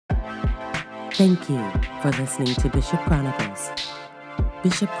Thank you for listening to Bishop Chronicles.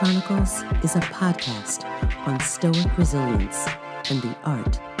 Bishop Chronicles is a podcast on stoic resilience and the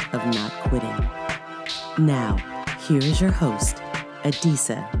art of not quitting. Now, here is your host,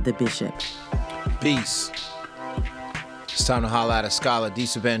 Adisa the Bishop. Peace. It's time to holla at a scholar,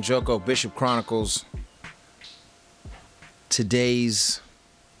 Adisa Banjoko, Bishop Chronicles. Today's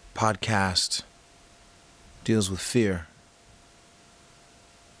podcast deals with fear.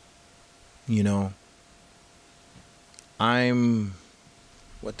 You know,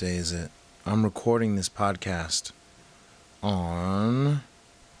 what day is it? I'm recording this podcast on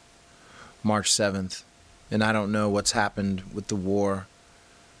March 7th, and I don't know what's happened with the war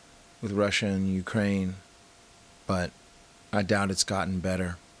with Russia and Ukraine, but I doubt it's gotten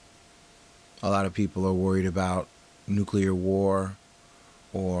better. A lot of people are worried about nuclear war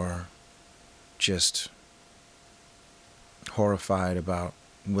or just horrified about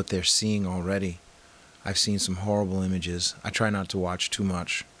what they're seeing already. I've seen some horrible images. I try not to watch too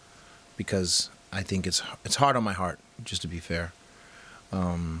much because I think it's hard on my heart, just to be fair.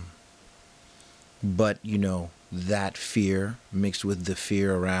 But, you know, that fear mixed with the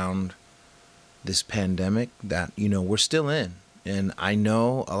fear around this pandemic that, you know, we're still in. And I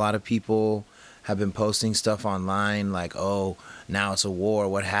know a lot of people have been posting stuff online like, oh, now it's a war.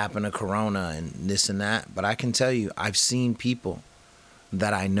 What happened to Corona and this and that? But I can tell you, I've seen people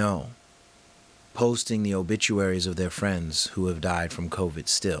that I know posting the obituaries of their friends who have died from COVID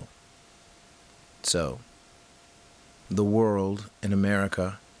still. So the world in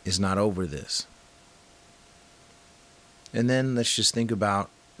America is not over this. And then let's just think about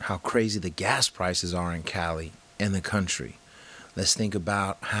how crazy the gas prices are in Cali and the country. Let's think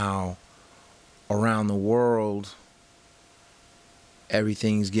about how around the world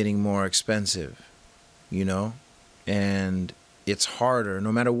everything's getting more expensive, you know? And it's harder,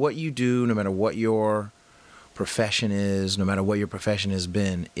 no matter what you do, no matter what your profession is, no matter what your profession has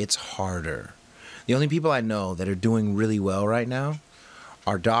been, it's harder. The only people I know that are doing really well right now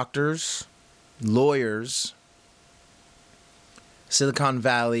are doctors, lawyers, Silicon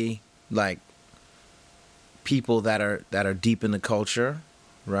Valley, like people that are deep in the culture,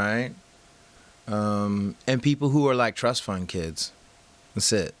 right? And people who are like trust fund kids.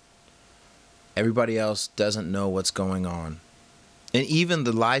 That's it. Everybody else doesn't know what's going on. And even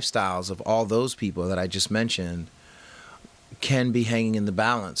the lifestyles of all those people that I just mentioned can be hanging in the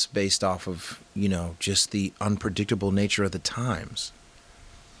balance based off of, you know, just the unpredictable nature of the times.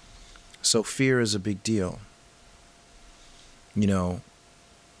 So fear is a big deal. You know,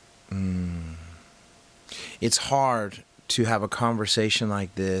 it's hard to have a conversation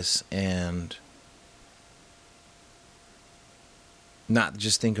like this and not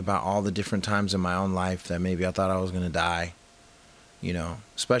just think about all the different times in my own life that maybe I thought I was going to die. You know,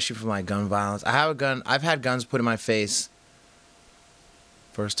 especially from like gun violence. I have a gun. I've had guns put in my face.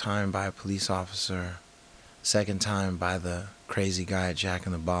 First time by a police officer. Second time by the crazy guy at Jack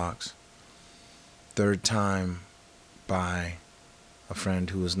in the Box. Third time by a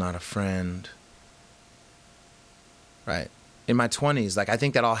friend who was not a friend. Right. In my 20s, like I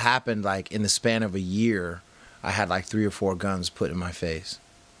think that all happened like in the span of a year. I had like 3 or 4 guns put in my face.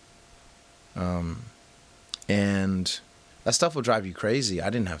 And that stuff will drive you crazy. I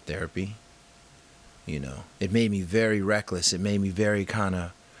didn't have therapy. You know, it made me very reckless. It made me very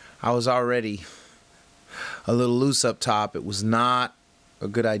I was already a little loose up top. It was not a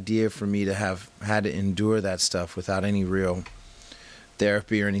good idea for me to have had to endure that stuff without any real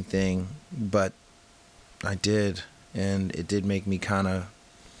therapy or anything. But I did. And it did make me kind of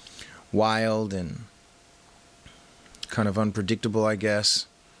wild and kind of unpredictable, I guess.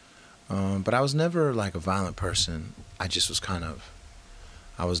 But I was never like a violent person. I just was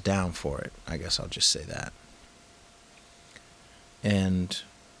I was down for it. I guess I'll just say that. And,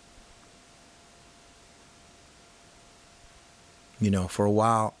 you know, for a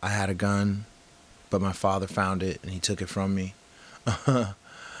while I had a gun, but my father found it and he took it from me.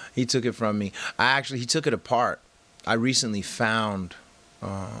 He took it from me. He took it apart. I recently found,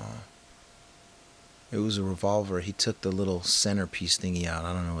 it was a revolver. He took the little centerpiece thingy out.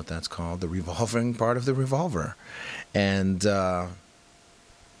 I don't know what that's called. The revolving part of the revolver. And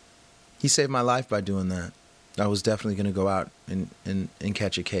he saved my life by doing that. I was definitely going to go out and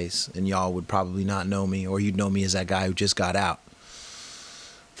catch a case. And y'all would probably not know me, or you'd know me as that guy who just got out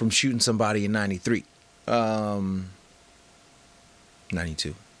from shooting somebody in 93.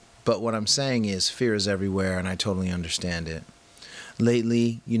 92. But what I'm saying is fear is everywhere, and I totally understand it.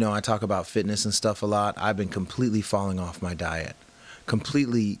 Lately, you know, I talk about fitness and stuff a lot. I've been completely falling off my diet,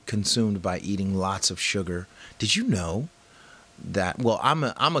 completely consumed by eating lots of sugar. Did you know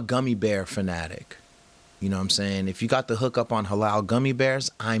I'm a gummy bear fanatic. You know what I'm saying? If you got the hookup on halal gummy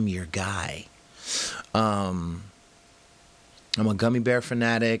bears, I'm your guy. I'm a gummy bear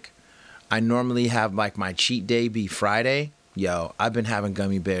fanatic. I normally have like my cheat day be Friday. Yo, I've been having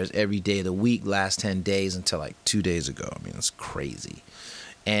gummy bears every day of the week, last 10 days until like 2 days ago. I mean, it's crazy.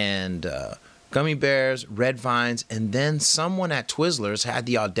 And gummy bears, red vines, and then someone at Twizzlers had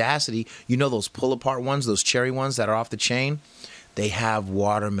the audacity, you know those pull-apart ones, those cherry ones that are off the chain? They have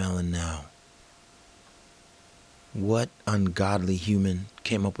watermelon now. What ungodly human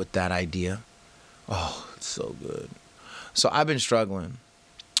came up with that idea? Oh, it's so good. So I've been struggling.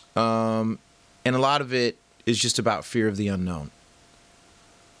 And a lot of it is just about fear of the unknown.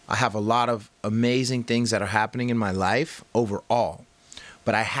 I have a lot of amazing things that are happening in my life overall,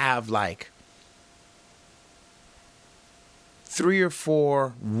 but I have like 3 or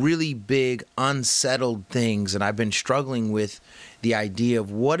 4 really big unsettled things, and I've been struggling with the idea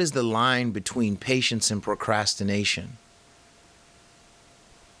of what is the line between patience and procrastination.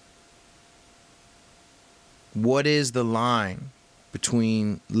 What is the line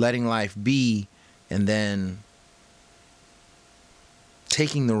between letting life be and then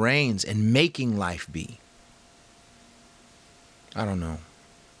taking the reins and making life be? I don't know.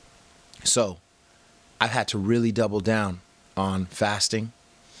 So I've had to really double down on fasting,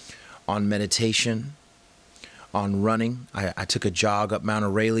 on meditation, on running. I took a jog up Mount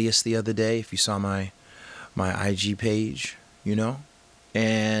Aurelius the other day, if you saw my IG page, you know,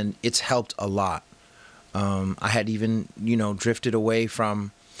 and it's helped a lot. I had even, drifted away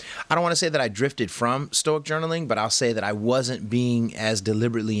from, I don't want to say that I drifted from Stoic journaling, but I'll say that I wasn't being as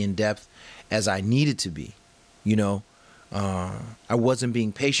deliberately in depth as I needed to be. I wasn't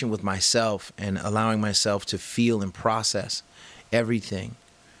being patient with myself and allowing myself to feel and process everything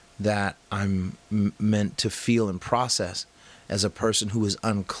that I'm meant to feel and process as a person who is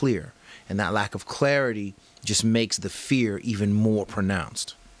unclear. And that lack of clarity just makes the fear even more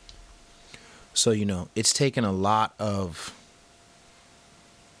pronounced. So, it's taken a lot of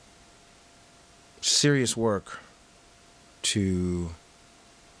serious work to,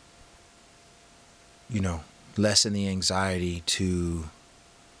 lessen the anxiety, to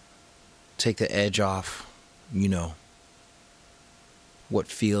take the edge off, what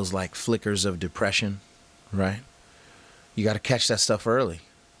feels like flickers of depression, right? You got to catch that stuff early,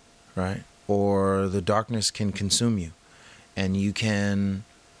 right? Or the darkness can consume you, and you can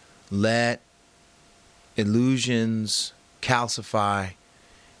let illusions calcify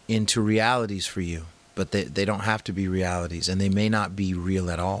into realities for you, but they don't have to be realities, and they may not be real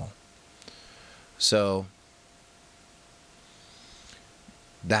at all. So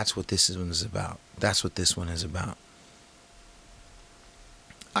that's what this one is about. That's what this one is about.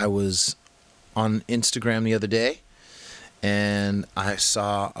 I was on Instagram the other day, and I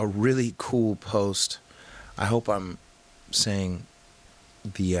saw a really cool post. I hope I'm saying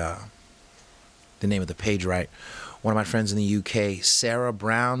the name of the page right. One of my friends in the UK, Sarah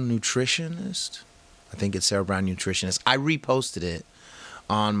Brown Nutritionist. I think it's Sarah Brown Nutritionist. I reposted it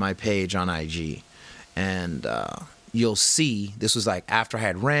on my page on IG, and you'll see, this was like after I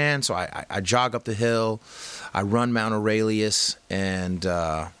had ran, so I jog up the hill, I run Mount Aurelius, and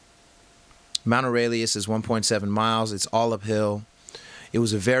Mount Aurelius is 1.7 miles. It's all uphill. It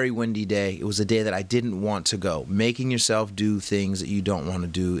was a very windy day. It was a day that I didn't want to go. Making yourself do things that you don't want to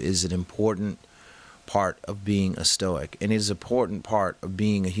do is an important part of being a Stoic, and it is an important part of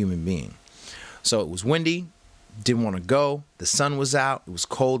being a human being. So it was windy, didn't want to go. The sun was out. It was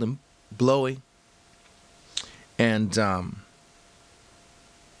cold and blowy. And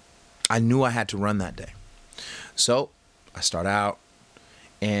I knew I had to run that day. So I start out,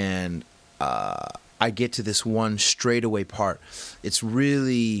 and I get to this one straightaway part. It's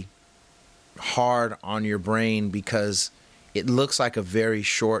really hard on your brain because it looks like a very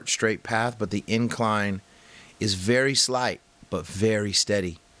short, straight path, but the incline is very slight, but very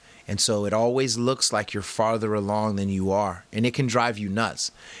steady. And so it always looks like you're farther along than you are, and it can drive you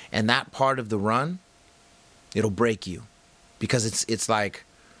nuts. And that part of the run, it'll break you because it's like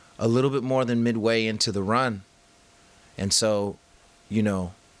a little bit more than midway into the run. And so,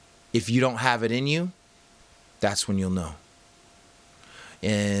 if you don't have it in you, that's when you'll know.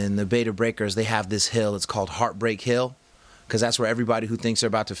 In the Beta Breakers, they have this hill. It's called Heartbreak Hill, because that's where everybody who thinks they're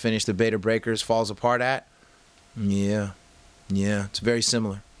about to finish the Beta Breakers falls apart at. Yeah, it's very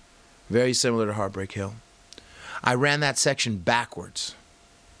similar. Very similar to Heartbreak Hill. I ran that section backwards.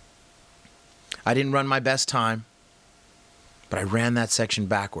 I didn't run my best time, but I ran that section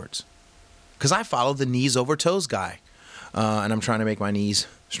backwards because I followed the knees over toes guy. And I'm trying to make my knees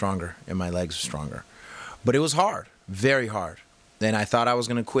stronger and my legs stronger. But it was hard, very hard. Then I thought I was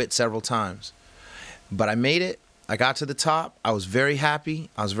going to quit several times. But I made it. I got to the top. I was very happy.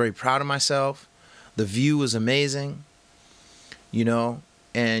 I was very proud of myself. The view was amazing, you know,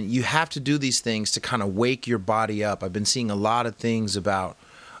 and you have to do these things to kind of wake your body up. I've been seeing a lot of things about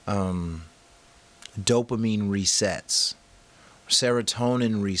dopamine resets,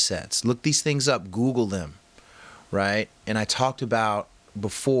 serotonin resets. Look these things up, Google them, right? And I talked about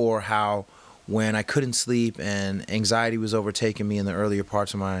before how when I couldn't sleep and anxiety was overtaking me in the earlier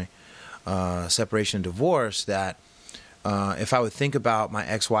parts of my separation and divorce, that if I would think about my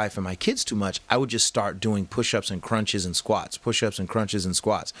ex-wife and my kids too much, I would just start doing push-ups and crunches and squats, push-ups and crunches and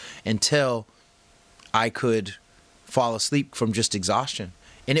squats until I could fall asleep from just exhaustion.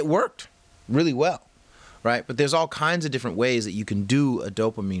 And it worked really well, right? But there's all kinds of different ways that you can do a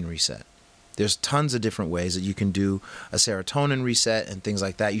dopamine reset. There's tons of different ways that you can do a serotonin reset and things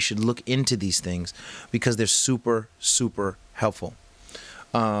like that. You should look into these things because they're super, super helpful.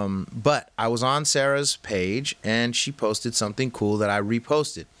 But I was on Sarah's page and she posted something cool that I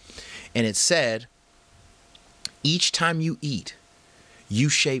reposted. And it said, each time you eat, you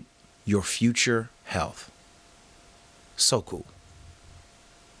shape your future health. So cool.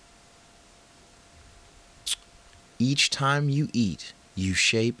 Each time you eat, you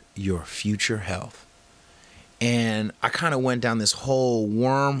shape your future health. And I kind of went down this whole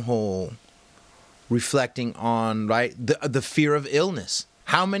wormhole reflecting on, right, the fear of illness.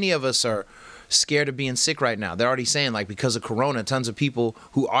 How many of us are scared of being sick right now? They're already saying, like, because of corona, tons of people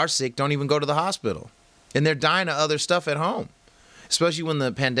who are sick don't even go to the hospital. And they're dying of other stuff at home, especially when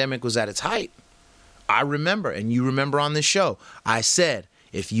the pandemic was at its height. I remember, and you remember on this show, I said,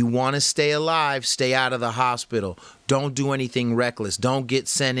 if you want to stay alive, stay out of the hospital. Don't do anything reckless. Don't get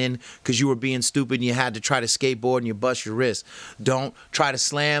sent in because you were being stupid and you had to try to skateboard and you bust your wrist. Don't try to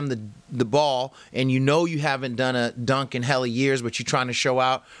slam the ball and you know you haven't done a dunk in hella years, but you're trying to show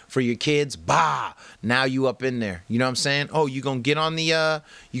out for your kids. Bah! Now you up in there. You know what I'm saying? Oh, you gonna get on the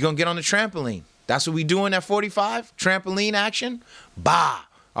trampoline. That's what we doing at 45? Trampoline action? Bah!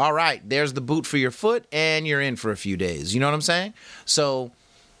 All right, there's the boot for your foot and you're in for a few days. You know what I'm saying? So,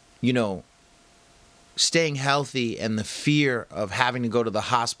 you know, staying healthy and the fear of having to go to the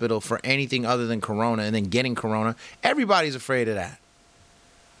hospital for anything other than corona and then getting corona, everybody's afraid of that.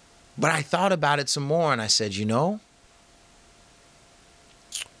 But I thought about it some more and I said, you know,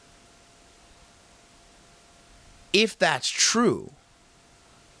 if that's true,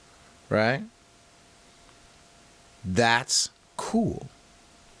 right, that's cool.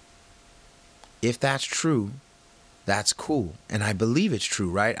 If that's true, that's cool. And I believe it's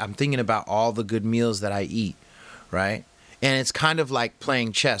true, right? I'm thinking about all the good meals that I eat, right? And it's kind of like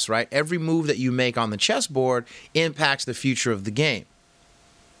playing chess, right? Every move that you make on the chessboard impacts the future of the game.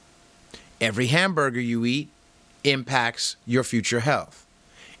 Every hamburger you eat impacts your future health.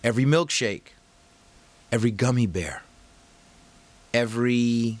 Every milkshake, every gummy bear,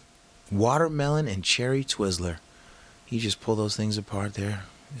 every watermelon and cherry Twizzler. You just pull those things apart there.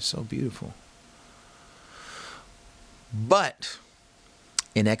 It's so beautiful. But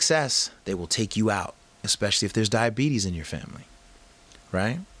in excess, they will take you out, especially if there's diabetes in your family,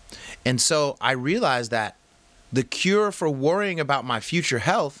 right? And so I realized that the cure for worrying about my future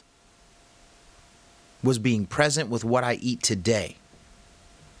health was being present with what I eat today,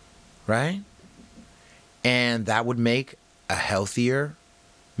 right? And that would make a healthier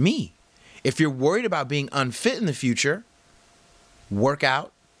me. If you're worried about being unfit in the future, work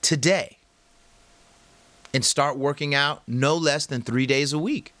out today. And start working out no less than 3 days a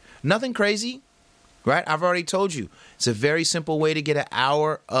week. Nothing crazy, right? I've already told you. It's a very simple way to get an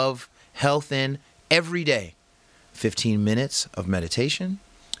hour of health in every day. 15 minutes of meditation,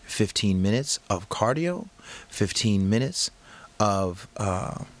 15 minutes of cardio, 15 minutes of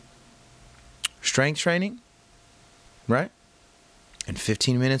strength training, right? And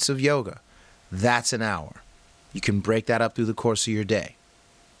 15 minutes of yoga. That's an hour. You can break that up through the course of your day.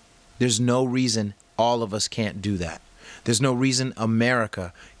 There's no reason all of us can't do that. There's no reason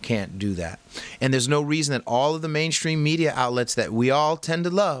America can't do that. And there's no reason that all of the mainstream media outlets that we all tend to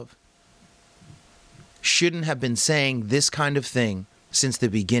love shouldn't have been saying this kind of thing since the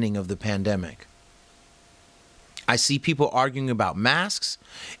beginning of the pandemic. I see people arguing about masks,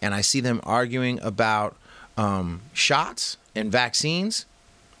 and I see them arguing about shots and vaccines.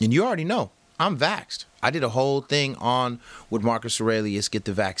 And you already know, I'm vaxxed. I did a whole thing on with Marcus Aurelius, get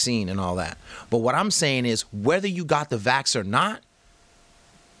the vaccine and all that. But what I'm saying is, whether you got the vax or not,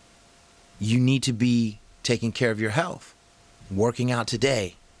 you need to be taking care of your health. Working out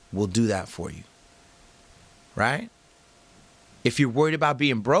today will do that for you, right? If you're worried about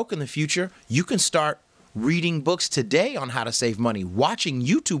being broke in the future, you can start reading books today on how to save money, watching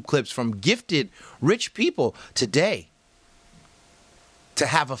YouTube clips from gifted, rich people today to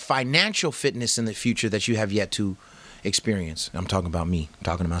have a financial fitness in the future that you have yet to experience. I'm talking about me. I'm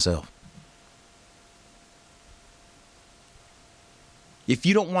talking to myself. If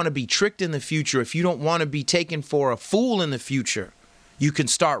you don't want to be tricked in the future, if you don't want to be taken for a fool in the future, you can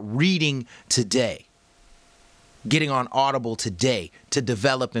start reading today. Getting on Audible today to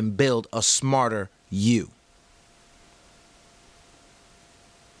develop and build a smarter you.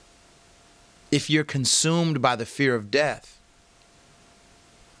 If you're consumed by the fear of death,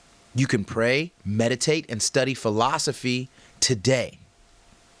 you can pray, meditate, and study philosophy today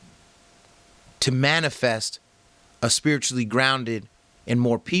to manifest a spiritually grounded and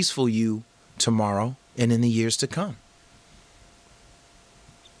more peaceful you tomorrow and in the years to come.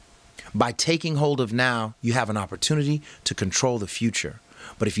 By taking hold of now, you have an opportunity to control the future.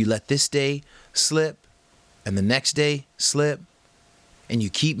 But if you let this day slip and the next day slip and you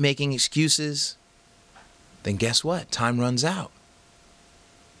keep making excuses, then guess what? Time runs out.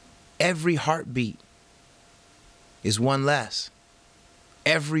 Every heartbeat is one less.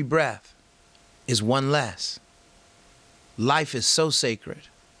 Every breath is one less. Life is so sacred.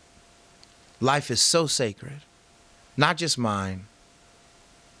 Life is so sacred. Not just mine,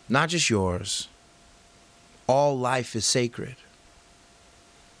 not just yours. All life is sacred.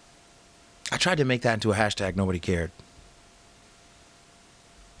 I tried to make that into a hashtag. Nobody cared.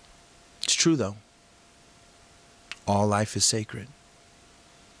 It's true, though. All life is sacred.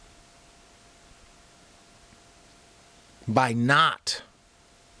 By not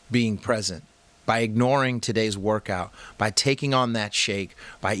being present, by ignoring today's workout, by taking on that shake,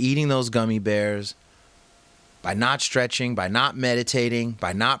 by eating those gummy bears, by not stretching, by not meditating,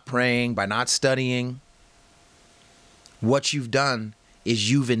 by not praying, by not studying, what you've done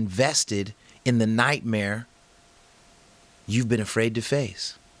is you've invested in the nightmare you've been afraid to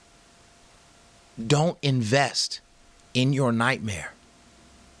face. Don't invest in your nightmare,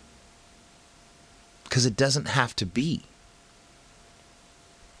 because it doesn't have to be.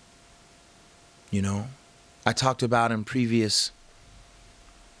 You know, I talked about in previous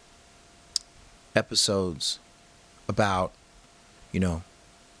episodes about,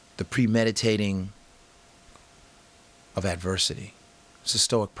 the premeditating of adversity. It's a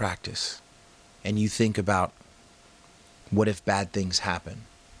Stoic practice. And you think about, what if bad things happen?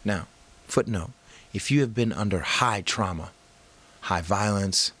 Now, footnote, if you have been under high trauma, high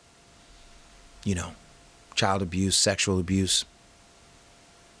violence, child abuse, sexual abuse,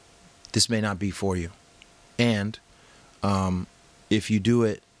 this may not be for you. And if you do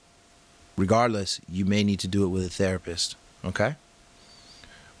it, regardless, you may need to do it with a therapist, okay?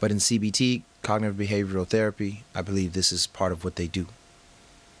 But in CBT, cognitive behavioral therapy, I believe this is part of what they do,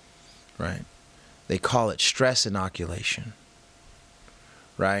 right? They call it stress inoculation,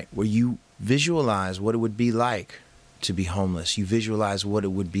 right? Where you visualize what it would be like to be homeless. You visualize what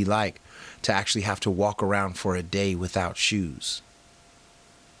it would be like to actually have to walk around for a day without shoes.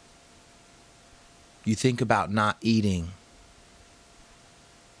 You think about not eating,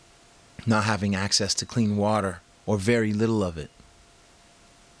 not having access to clean water, or very little of it,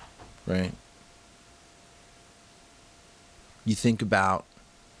 right? You think about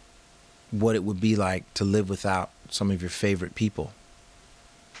what it would be like to live without some of your favorite people,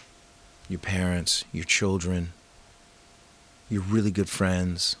 your parents, your children, your really good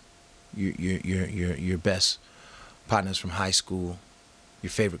friends, your best partners from high school, your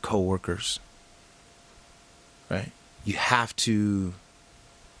favorite coworkers, right? You have to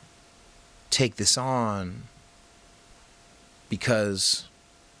take this on because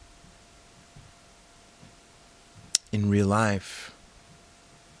in real life,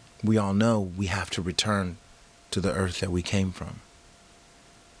 we all know we have to return to the earth that we came from.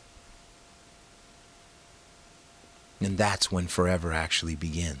 And that's when forever actually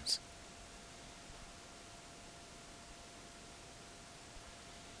begins.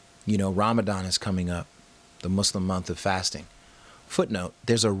 Ramadan is coming up, the Muslim month of fasting. Footnote,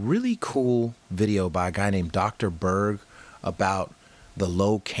 there's a really cool video by a guy named Dr. Berg about the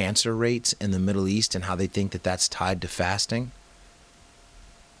low cancer rates in the Middle East and how they think that that's tied to fasting.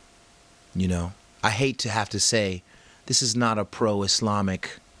 I hate to have to say, this is not a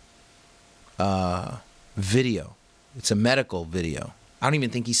pro-Islamic video. It's a medical video. I don't even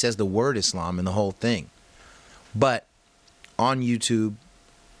think he says the word Islam in the whole thing. But on YouTube,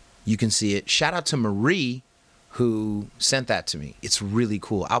 you can see it. Shout out to Marie, who sent that to me. It's really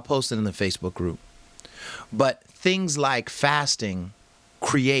cool. I'll post it in the Facebook group. But things like fasting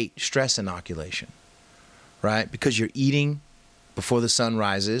create stress inoculation, right? Because you're eating before the sun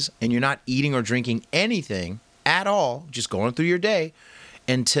rises, and you're not eating or drinking anything at all, just going through your day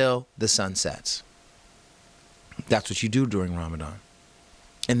until the sun sets. That's what you do during Ramadan.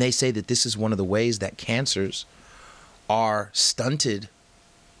 And they say that this is one of the ways that cancers are stunted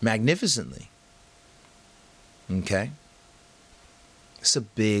magnificently. Okay? It's a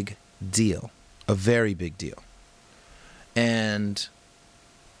big deal, a very big deal. And,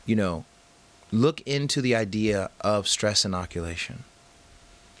 you know, look into the idea of stress inoculation,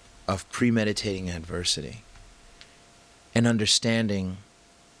 of premeditating adversity, and understanding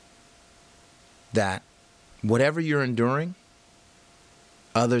that whatever you're enduring,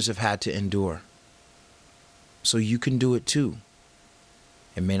 others have had to endure. So you can do it too.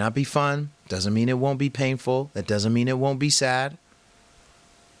 It may not be fun. Doesn't mean it won't be painful. That doesn't mean it won't be sad.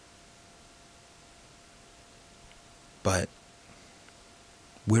 But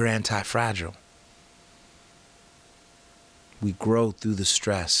we're anti-fragile. We grow through the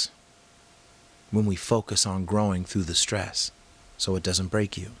stress when we focus on growing through the stress so it doesn't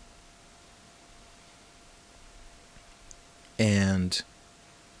break you. And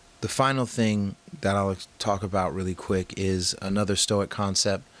the final thing that I'll talk about really quick is another Stoic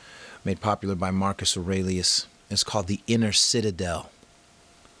concept made popular by Marcus Aurelius. It's called the inner citadel.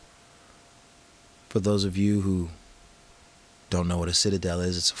 For those of you who don't know what a citadel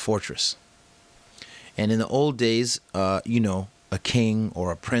is, it's a fortress. And in the old days, a king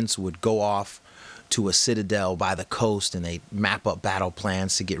or a prince would go off to a citadel by the coast, and they map up battle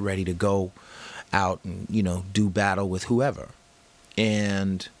plans to get ready to go out and, do battle with whoever.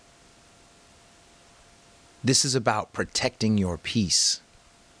 And this is about protecting your peace.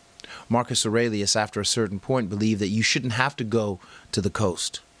 Marcus Aurelius, after a certain point, believed that you shouldn't have to go to the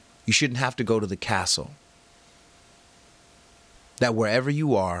coast. You shouldn't have to go to the castle. That wherever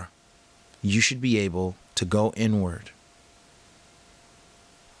you are, you should be able to go inward.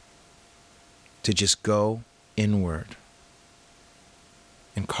 To just go inward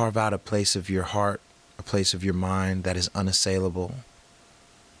and carve out a place of your heart, a place of your mind that is unassailable,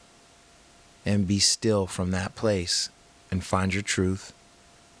 and be still from that place and find your truth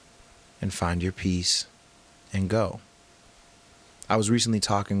and find your peace and go. I was recently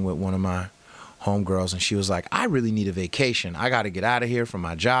talking with one of my homegirls, and she was like, I really need a vacation. I got to get out of here from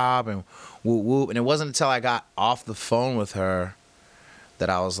my job and whoop whoop. And it wasn't until I got off the phone with her that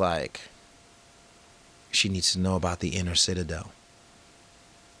I was like, she needs to know about the inner citadel.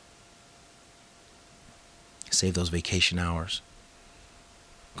 Save those vacation hours.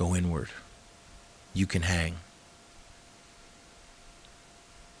 Go inward. You can hang.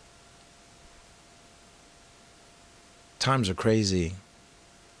 Times are crazy.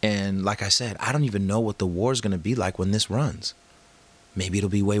 And like I said, I don't even know what the war is going to be like when this runs. Maybe it'll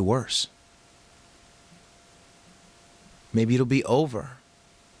be way worse. Maybe it'll be over.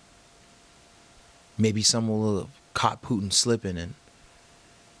 Maybe someone will have caught Putin slipping and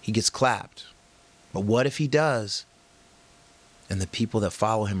he gets clapped. But what if he does and the people that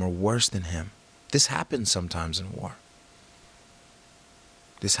follow him are worse than him? This happens sometimes in war.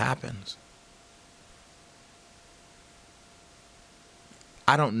 This happens.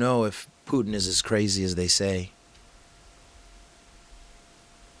 I don't know if Putin is as crazy as they say.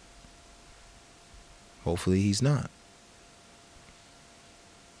 Hopefully he's not.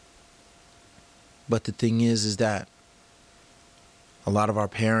 But the thing is that a lot of our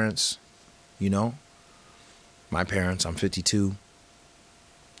parents, my parents, I'm 52,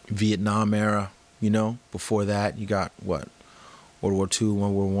 Vietnam era, before that you got what? World War II,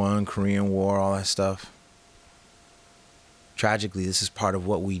 World War I, Korean War, all that stuff. Tragically, this is part of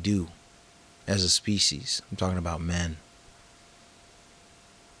what we do as a species. I'm talking about men.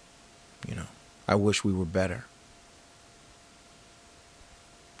 I wish we were better.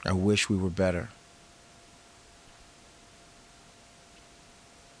 I wish we were better.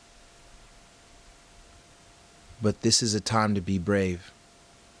 But this is a time to be brave.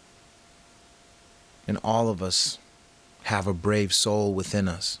 And all of us have a brave soul within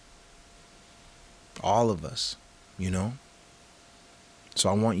us. All of us, So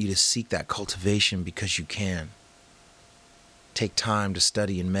I want you to seek that cultivation because you can. Take time to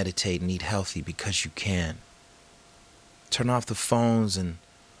study and meditate and eat healthy because you can. Turn off the phones and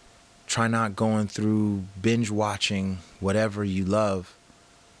try not going through binge watching whatever you love.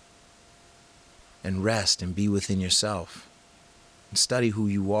 And rest and be within yourself. And study who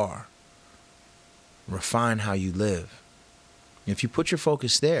you are. Refine how you live. If you put your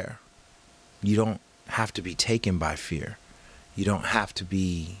focus there, you don't have to be taken by fear. You don't have to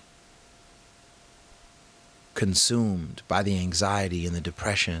be consumed by the anxiety and the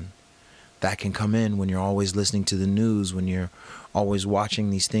depression that can come in when you're always listening to the news, when you're always watching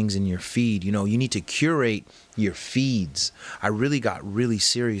these things in your feed. You need to curate your feeds. I really got really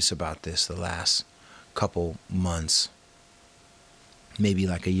serious about this the last couple months, maybe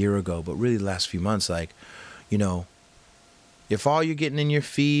like a year ago, but really the last few months. Like, if all you're getting in your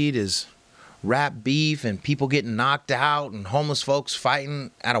feed is rap beef and people getting knocked out and homeless folks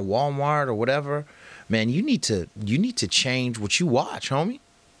fighting at a Walmart or whatever, man, you need to change what you watch, homie.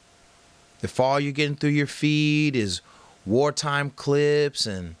 If all you're getting through your feed is wartime clips,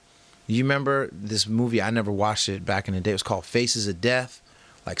 and you remember this movie, I never watched it back in the day, it was called Faces of Death,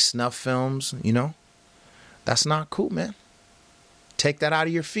 like snuff films, that's not cool, man. Take that out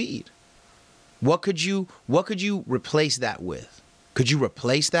of your feed. What could you replace that with? Could you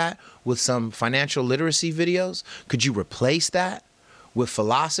replace that with some financial literacy videos? Could you replace that with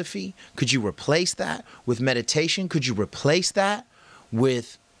philosophy? Could you replace that with meditation? Could you replace that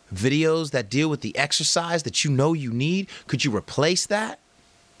with videos that deal with the exercise that you need? Could you replace that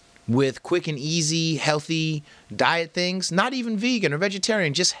with quick and easy, healthy diet things? Not even vegan or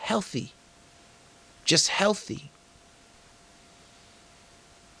vegetarian, just healthy. Just healthy.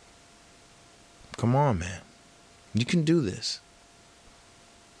 Come on, man. You can do this.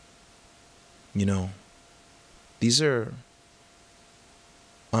 These are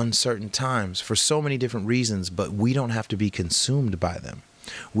uncertain times for so many different reasons, but we don't have to be consumed by them.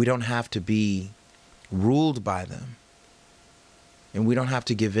 We don't have to be ruled by them. And we don't have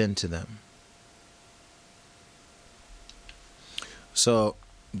to give in to them. So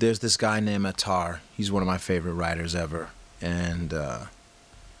there's this guy named Attar. He's one of my favorite writers ever. And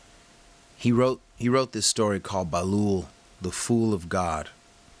he wrote this story called Balul, the Fool of God.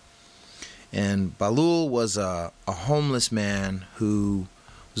 And Balul was a homeless man who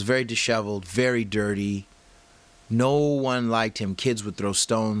was very disheveled, very dirty. No one liked him. Kids would throw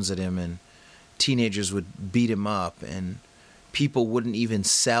stones at him, and teenagers would beat him up, and people wouldn't even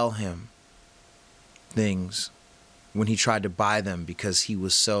sell him things when he tried to buy them because he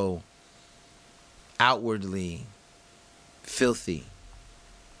was so outwardly filthy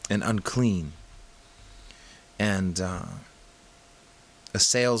and unclean. And a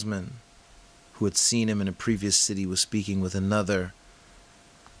salesman who had seen him in a previous city was speaking with another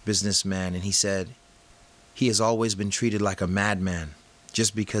businessman, and he said, he has always been treated like a madman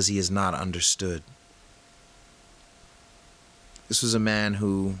just because he is not understood. This was a man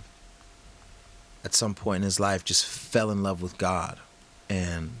who, at some point in his life, just fell in love with God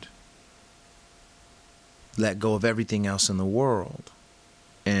and let go of everything else in the world.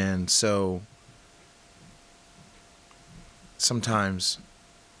 And so sometimes,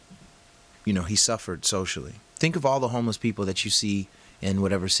 he suffered socially. Think of all the homeless people that you see in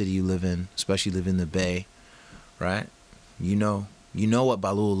whatever city you live in, especially live in the Bay, right? You know what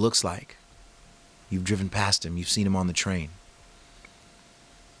Balul looks like. You've driven past him. You've seen him on the train.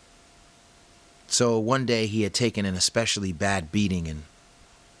 So one day he had taken an especially bad beating, and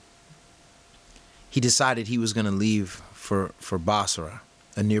he decided he was going to leave for Basra,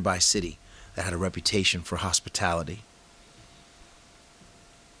 a nearby city that had a reputation for hospitality.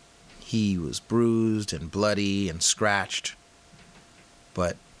 He was bruised and bloody and scratched,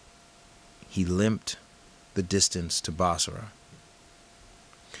 but he limped the distance to Basra.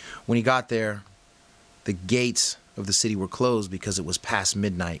 When he got there, the gates of the city were closed because it was past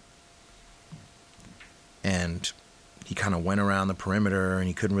midnight. And he kind of went around the perimeter and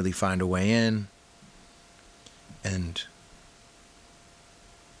he couldn't really find a way in. And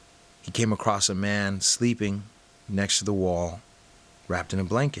he came across a man sleeping next to the wall, wrapped in a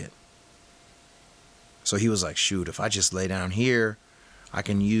blanket. So he was like, shoot, if I just lay down here, I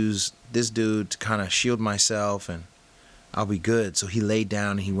can use this dude to kind of shield myself and I'll be good. So he laid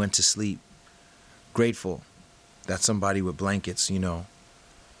down and he went to sleep, grateful that somebody with blankets,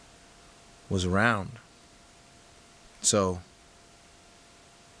 was around. So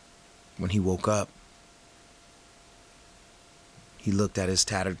when he woke up, he looked at his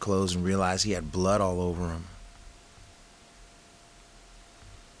tattered clothes and realized he had blood all over him.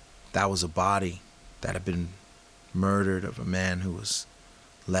 That was a body that had been murdered of a man who was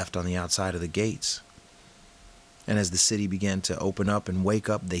left on the outside of the gates. And as the city began to open up and wake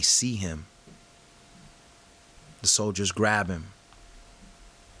up, they see him. The soldiers grab him.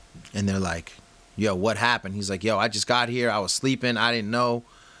 And they're like, yo, what happened? He's like, yo, I just got here. I was sleeping. I didn't know.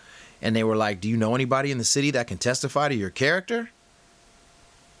 And they were like, do you know anybody in the city that can testify to your character?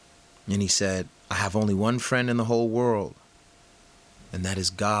 And he said, I have only one friend in the whole world. And that is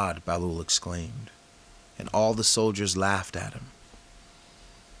God, Balul exclaimed. And all the soldiers laughed at him.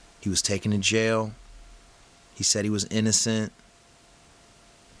 He was taken to jail. He said he was innocent.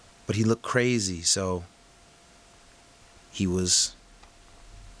 But he looked crazy, so he was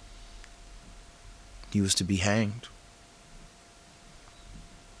to be hanged.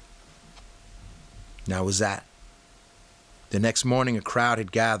 Now was that. The next morning, a crowd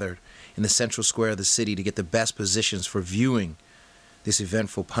had gathered in the central square of the city to get the best positions for viewing this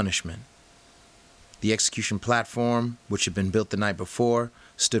eventful punishment. The execution platform, which had been built the night before,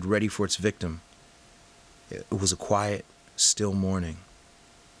 stood ready for its victim. It was a quiet, still morning.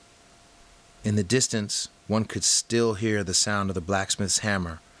 In the distance, one could still hear the sound of the blacksmith's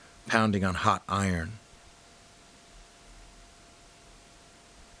hammer pounding on hot iron.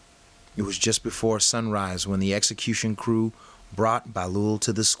 It was just before sunrise when the execution crew brought Bahlul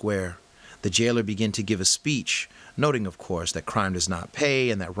to the square. The jailer began to give a speech, noting, of course, that crime does not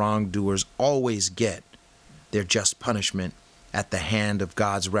pay and that wrongdoers always get their just punishment at the hand of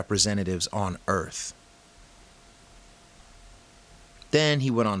God's representatives on earth. Then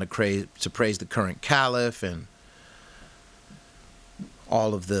he went on to praise the current caliph and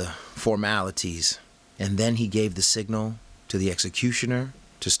all of the formalities. And then he gave the signal to the executioner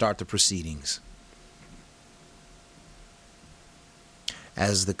to start the proceedings.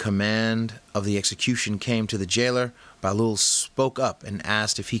 As the command of the execution came to the jailer, Bahlul spoke up and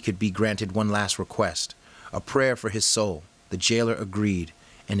asked if he could be granted one last request, a prayer for his soul. The jailer agreed,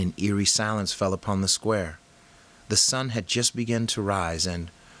 and an eerie silence fell upon the square. The sun had just begun to rise,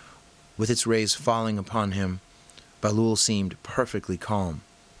 and with its rays falling upon him, Bahlul seemed perfectly calm.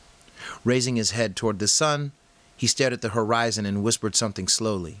 Raising his head toward the sun, he stared at the horizon and whispered something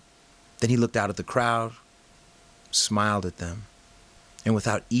slowly. Then he looked out at the crowd, smiled at them, and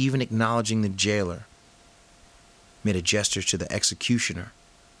without even acknowledging the jailer, made a gesture to the executioner,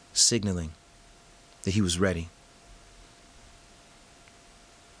 signaling that he was ready.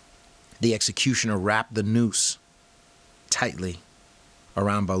 The executioner wrapped the noose tightly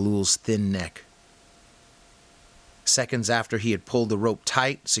around Bahlul's thin neck. Seconds after he had pulled the rope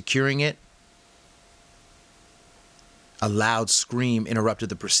tight, securing it, a loud scream interrupted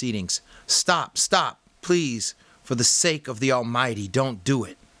the proceedings. "Stop, stop, please, for the sake of the Almighty, don't do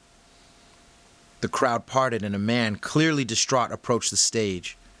it." The crowd parted and a man, clearly distraught, approached the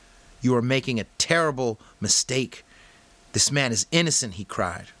stage. "You are making a terrible mistake. This man is innocent," he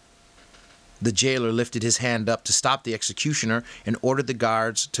cried. The jailer lifted his hand up to stop the executioner and ordered the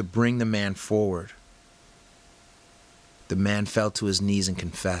guards to bring the man forward. The man fell to his knees and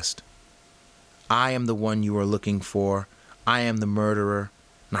confessed, "I am the one you are looking for. I am the murderer,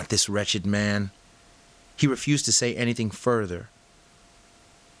 not this wretched man." He refused to say anything further,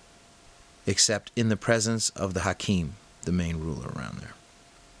 except in the presence of the Hakim, the main ruler around there.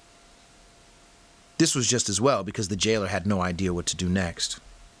 This was just as well, because the jailer had no idea what to do next.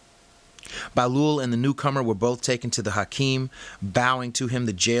 Bahlul and the newcomer were both taken to the Hakim. Bowing to him,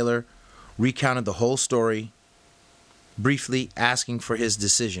 the jailer recounted the whole story, briefly asking for his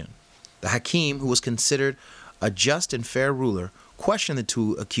decision. The Hakim, who was considered a just and fair ruler, questioned the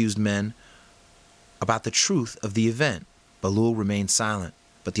two accused men about the truth of the event. Bahlul remained silent,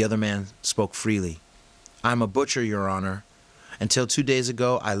 but the other man spoke freely. "I am a butcher, Your Honor. Until 2 days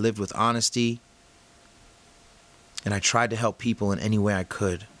ago, I lived with honesty, and I tried to help people in any way I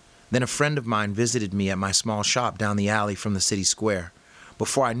could. Then a friend of mine visited me at my small shop down the alley from the city square.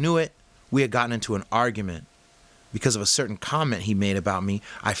 Before I knew it, we had gotten into an argument. Because of a certain comment he made about me,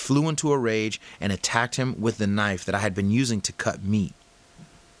 I flew into a rage and attacked him with the knife that I had been using to cut meat.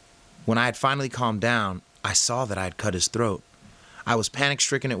 When I had finally calmed down, I saw that I had cut his throat. I was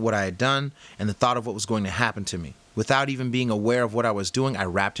panic-stricken at what I had done and the thought of what was going to happen to me. Without even being aware of what I was doing, I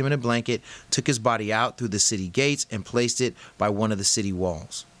wrapped him in a blanket, took his body out through the city gates, and placed it by one of the city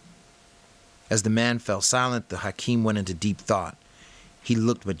walls." As the man fell silent, the Hakim went into deep thought. He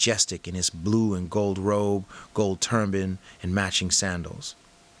looked majestic in his blue and gold robe, gold turban, and matching sandals.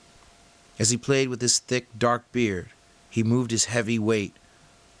 As he played with his thick, dark beard, he moved his heavy weight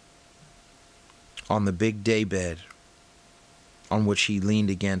on the big daybed on which he leaned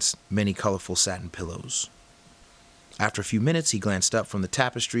against many colorful satin pillows. After a few minutes, he glanced up from the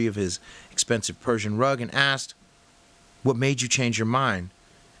tapestry of his expensive Persian rug and asked, "What made you change your mind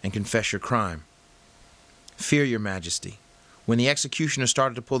and confess your crime?" "Fear, Your Majesty. When the executioner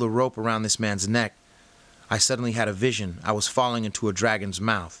started to pull the rope around this man's neck, I suddenly had a vision. I was falling into a dragon's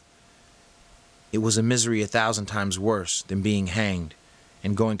mouth. It was a misery 1,000 times worse than being hanged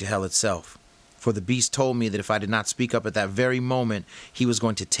and going to hell itself. For the beast told me that if I did not speak up at that very moment, he was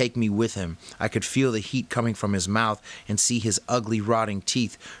going to take me with him. I could feel the heat coming from his mouth and see his ugly, rotting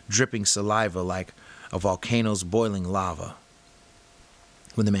teeth dripping saliva like a volcano's boiling lava."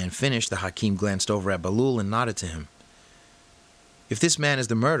 When the man finished, the Hakim glanced over at Bahlul and nodded to him. If this man is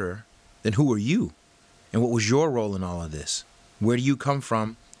the murderer, then who are you? And what was your role in all of this? Where do you come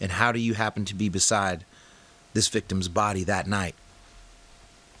from, and how do you happen to be beside this victim's body that night?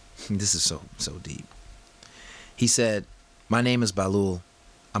 This is so deep. He said, "My name is Balul.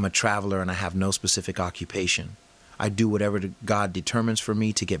 I'm a traveler and I have no specific occupation. I do whatever God determines for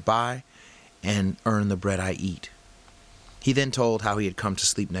me to get by and earn the bread I eat." He then told how he had come to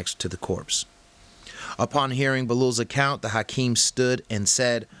sleep next to the corpse. Upon hearing Balul's account, the Hakim stood and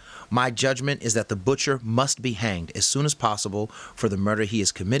said, "My judgment is that the butcher must be hanged as soon as possible for the murder he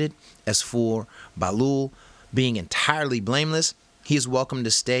has committed. As for Balul, being entirely blameless, he is welcome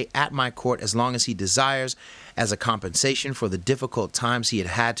to stay at my court as long as he desires, as a compensation for the difficult times he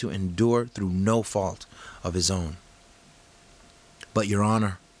had to endure through no fault of his own." "But, Your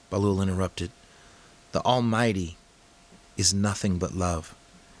Honor," Balul interrupted, "the Almighty is nothing but love.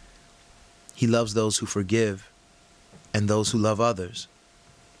 He loves those who forgive and those who love others.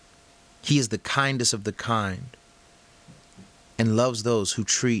 He is the kindest of the kind and loves those who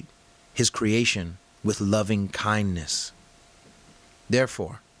treat his creation with loving kindness.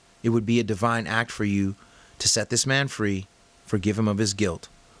 Therefore, it would be a divine act for you to set this man free, forgive him of his guilt,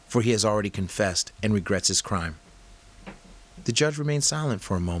 for he has already confessed and regrets his crime." The judge remained silent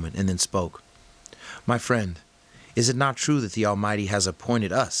for a moment and then spoke. "My friend, is it not true that the Almighty has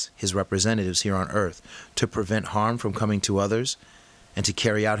appointed us, his representatives here on earth, to prevent harm from coming to others and to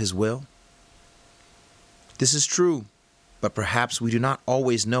carry out his will?" "This is true, but perhaps we do not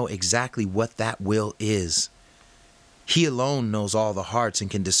always know exactly what that will is. He alone knows all the hearts and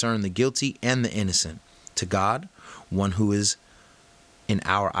can discern the guilty and the innocent. To God, one who is in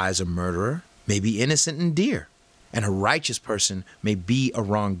our eyes a murderer may be innocent and dear, and a righteous person may be a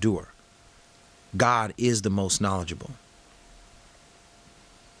wrongdoer. God is the most knowledgeable."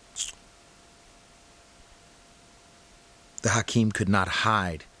 The Hakim could not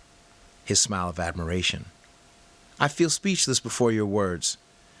hide his smile of admiration. "I feel speechless before your words.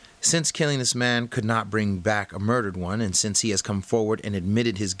 Since killing this man could not bring back a murdered one, and since he has come forward and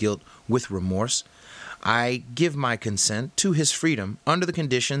admitted his guilt with remorse, I give my consent to his freedom under the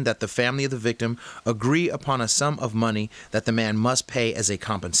condition that the family of the victim agree upon a sum of money that the man must pay as a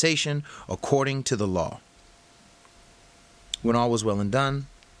compensation according to the law." When all was well and done,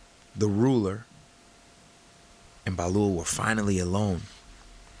 the ruler and Balul were finally alone.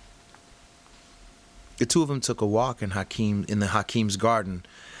 The two of them took a walk in the Hakim's garden.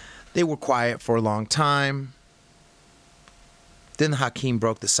 They were quiet for a long time. Then the Hakim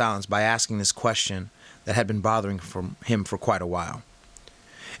broke the silence by asking this question that had been bothering him for quite a while.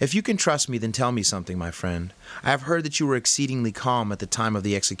 "If you can trust me, then tell me something, my friend. I have heard that you were exceedingly calm at the time of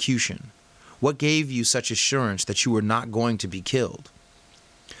the execution. What gave you such assurance that you were not going to be killed?"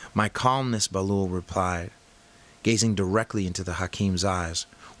 "My calmness," Balul replied, gazing directly into the Hakim's eyes,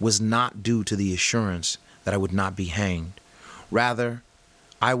 "was not due to the assurance that I would not be hanged. Rather,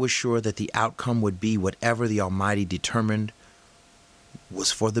 I was sure that the outcome would be whatever the Almighty determined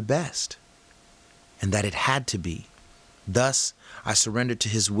was for the best, and that it had to be. Thus, I surrendered to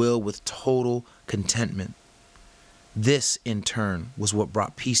his will with total contentment. This, in turn, was what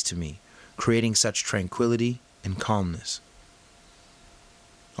brought peace to me, creating such tranquility and calmness."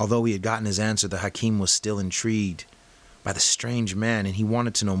 Although he had gotten his answer, the Hakim was still intrigued by the strange man, and he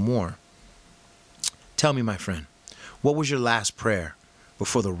wanted to know more. "Tell me, my friend, what was your last prayer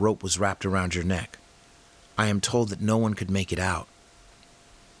before the rope was wrapped around your neck? I am told that no one could make it out."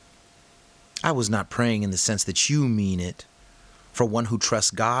 "I was not praying in the sense that you mean it. For one who trusts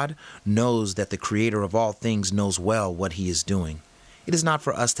God knows that the Creator of all things knows well what he is doing. It is not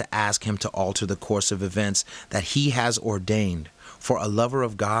for us to ask him to alter the course of events that he has ordained. For a lover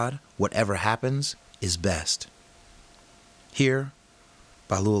of God, whatever happens is best." Here,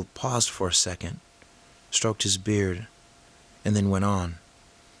 Balul paused for a second, stroked his beard, and then went on.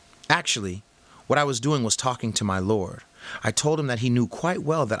 "Actually, what I was doing was talking to my Lord. I told him that he knew quite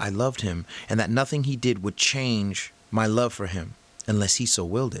well that I loved him, and that nothing he did would change my love for him, unless he so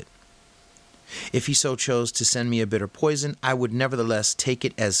willed it. If he so chose to send me a bitter poison, I would nevertheless take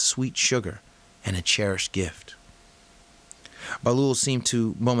it as sweet sugar and a cherished gift." Balul seemed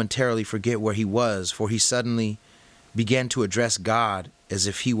to momentarily forget where he was, for he suddenly began to address God as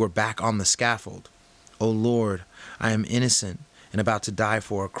if he were back on the scaffold. "O Lord, I am innocent and about to die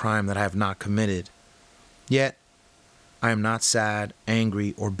for a crime that I have not committed. Yet I am not sad,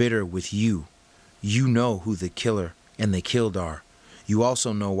 angry, or bitter with you. You know who the killer and the killed are. You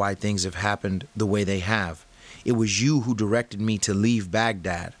also know why things have happened the way they have. It was you who directed me to leave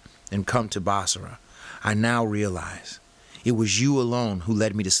Baghdad and come to Basra. I now realize It was you alone who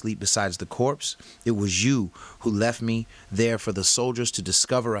led me to sleep beside the corpse. It was you who left me there for the soldiers to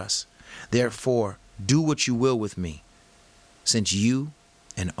discover us. Therefore, do what you will with me, since you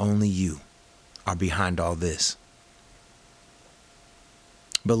and only you are behind all this."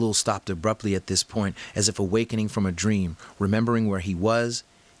 Balul stopped abruptly at this point, as if awakening from a dream. Remembering where he was,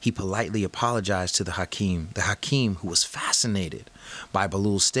 he politely apologized to the Hakim. The Hakim, who was fascinated by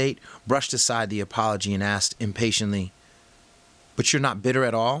Balul's state, brushed aside the apology and asked impatiently, "But you're not bitter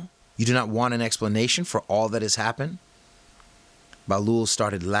at all? You do not want an explanation for all that has happened?" Balul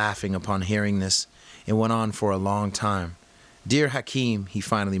started laughing upon hearing this and went on for a long time. "Dear Hakim," he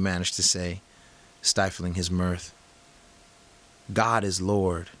finally managed to say, stifling his mirth, "God is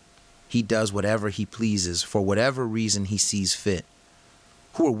Lord. He does whatever he pleases for whatever reason he sees fit.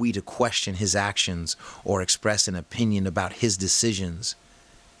 Who are we to question his actions or express an opinion about his decisions?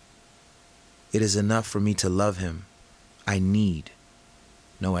 It is enough for me to love him. I need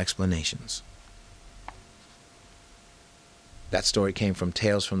no explanations." That story came from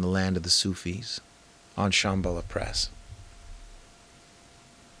Tales from the Land of the Sufis on Shambhala Press.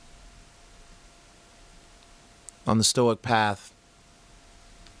 On the Stoic path,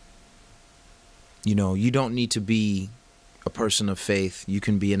 you don't need to be a person of faith. You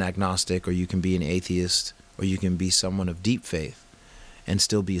can be an agnostic, or you can be an atheist, or you can be someone of deep faith and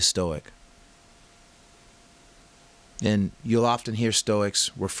still be a Stoic. And you'll often hear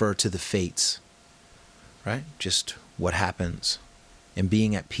Stoics refer to the fates, right? Just what happens, and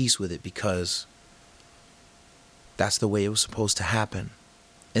being at peace with it because that's the way it was supposed to happen.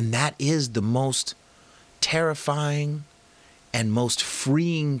 And that is the most terrifying and most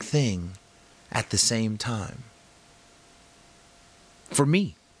freeing thing at the same time. For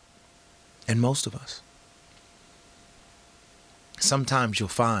me and most of us. Sometimes you'll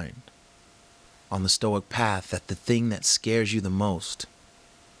find on the Stoic path that the thing that scares you the most,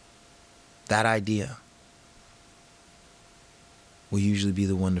 that idea, will usually be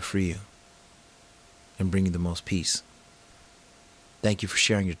the one to free you and bring you the most peace. Thank you for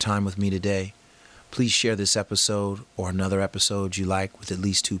sharing your time with me today. Please share this episode or another episode you like with at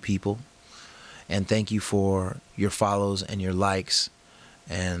least 2 people. And thank you for your follows and your likes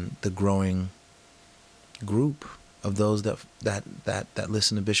and the growing group of those that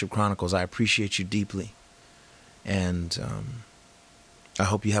listen to Bishop Chronicles. I appreciate you deeply. And I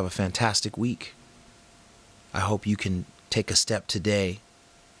hope you have a fantastic week. I hope you can take a step today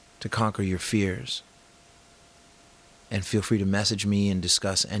to conquer your fears. And feel free to message me and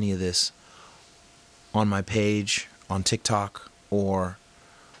discuss any of this on my page, on TikTok, or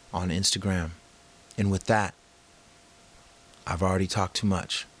on Instagram. And with that, I've already talked too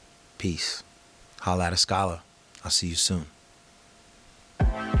much. Peace. Holla at a scholar. I'll see you soon.